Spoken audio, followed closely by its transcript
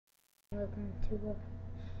Welcome to the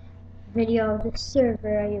video of the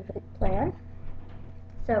server I usually play on.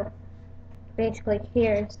 So basically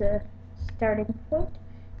here is the starting point,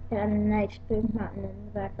 and a nice big mountain in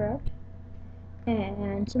the background,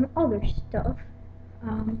 and some other stuff.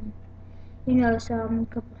 Some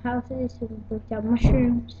couple houses, some broke down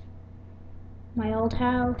mushrooms, my old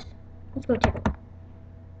house. Let's go check it out.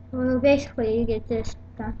 Well, basically you get this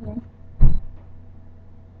down here,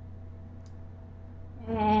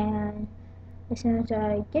 and as soon as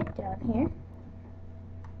I get down here,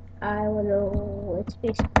 it's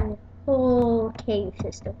basically a whole cave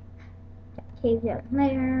system. Got cave down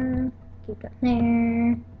there, cave down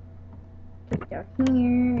there, cave down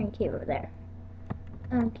here, and cave over there,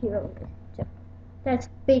 and cave over there. So that's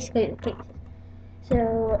basically the cave system. So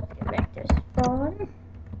let's get back to spawn,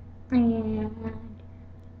 and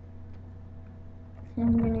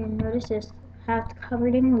I'm gonna notice this house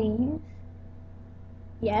covered in leaves.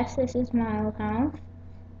 Yes, this is my old house.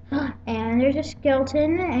 And there's a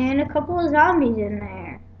skeleton and a couple of zombies in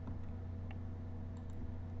there.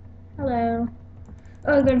 Hello.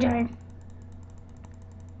 Oh, I'm gonna die.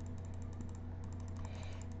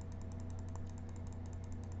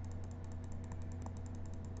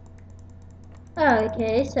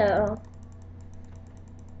 Okay, so.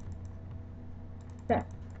 Yeah.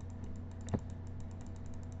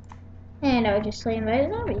 And I was just slain by a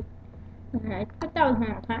zombie. But that was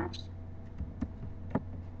my old house.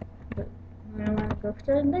 But when I want to go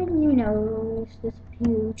further, then you know this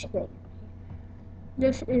huge thing.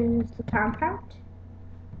 This is the compound.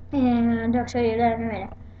 And I'll show you that in a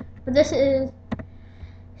minute. But this is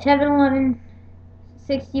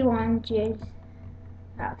 71161 J's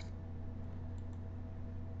house.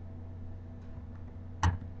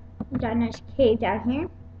 We got a nice cave down here.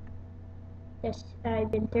 This I've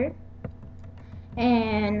been through.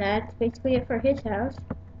 And that's basically it for his house.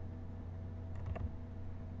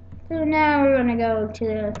 So now we're gonna go to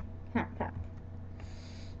the compound.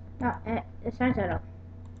 Oh, the sign's not up.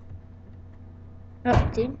 Oh,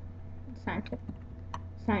 dude. The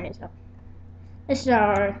sign is up. This is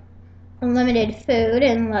our unlimited food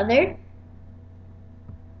and leather.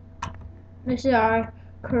 This is our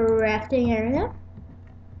crafting area.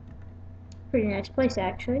 Pretty nice place,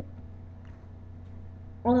 actually.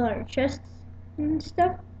 All our chests and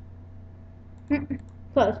stuff.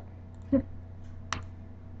 Close.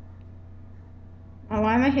 Oh,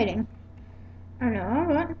 why am I hitting? I don't know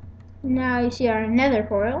what. Now you see our nether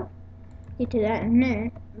portal. Get to that in a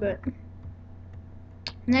minute, but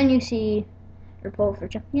and then you see our pole for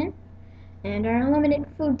jumping in and our unlimited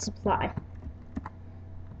food supply.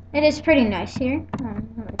 It is pretty nice here.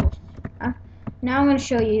 Now I'm going to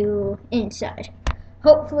show you inside.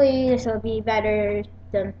 Hopefully this will be better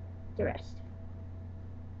than the rest.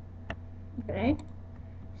 Okay,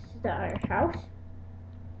 this is our house.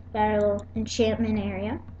 Got a little enchantment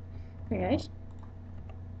area. Very nice.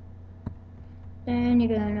 Then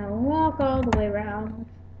you're going to walk all the way around.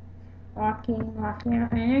 Walking, and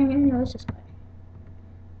then you're going to notice this way.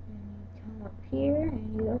 And you come up here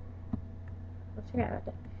and you go. Let's forget about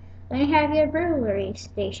that. Then you have your brewery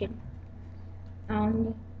station.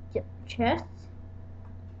 Chests,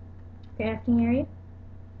 crafting area.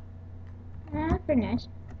 That's pretty nice.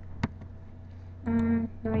 Then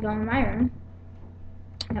we go in my room.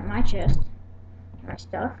 I got my chest, my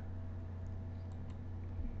stuff.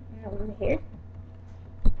 And over here.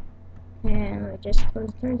 And we just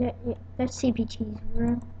close the door. That's CPT's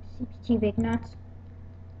room. CPT Big Nuts.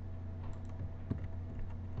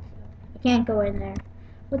 I can't go in there.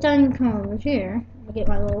 But then you come over here and get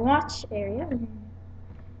my little watch area and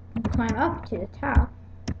climb up to the top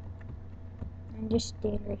and just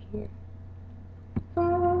stand right here.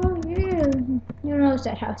 Oh yeah, you'll notice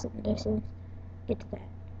that house in the distance. Get to that.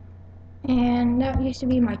 And that used to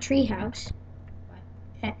be my tree house.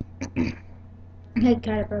 It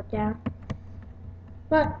kind of broke down.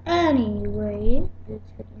 But anyway,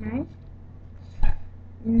 it's pretty nice.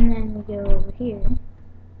 And then we go over here.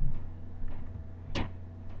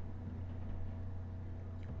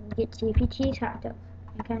 We get CPT's hot dog.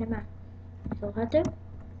 I kind of mad. Nice little hot dog.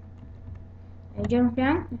 I jump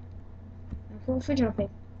down. I'm full for jumping.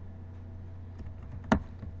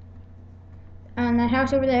 And that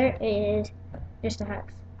house over there is just a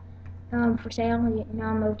house. For sale. Now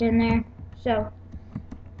I moved in there. So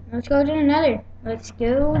let's go to another. Let's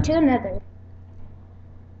go to another.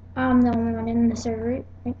 I'm the only one in the server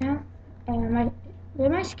right now. And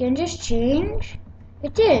did my skin just change?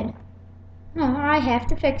 It did. No, I have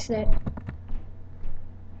to fix it.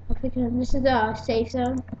 This is a safe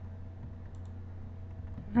zone.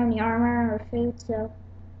 I don't have any armor or food, so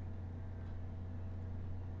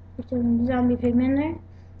There's some zombie pigmen there.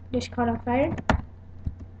 Just caught on fire.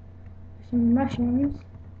 There's some mushrooms.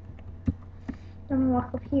 Then we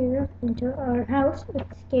walk up here into our house.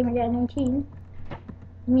 It's Gamer Dad 19.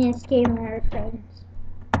 Me and Gamer are friends.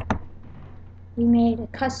 We made a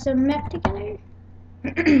custom map together.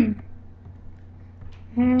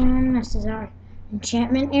 And this is our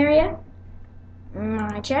enchantment area.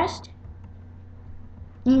 My chest.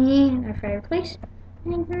 And our fireplace.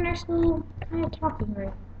 And a nice little kind of talking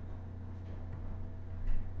room.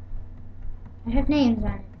 I have names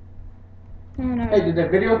on it. And Hey, did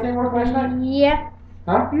that video thing work last night? yeah.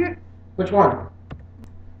 Huh? Which one?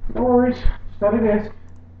 No worries. Study this.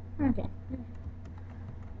 Okay.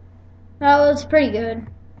 Well, it's pretty good.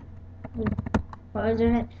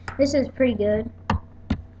 Wasn't it? This is pretty good.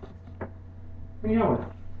 What are you doing?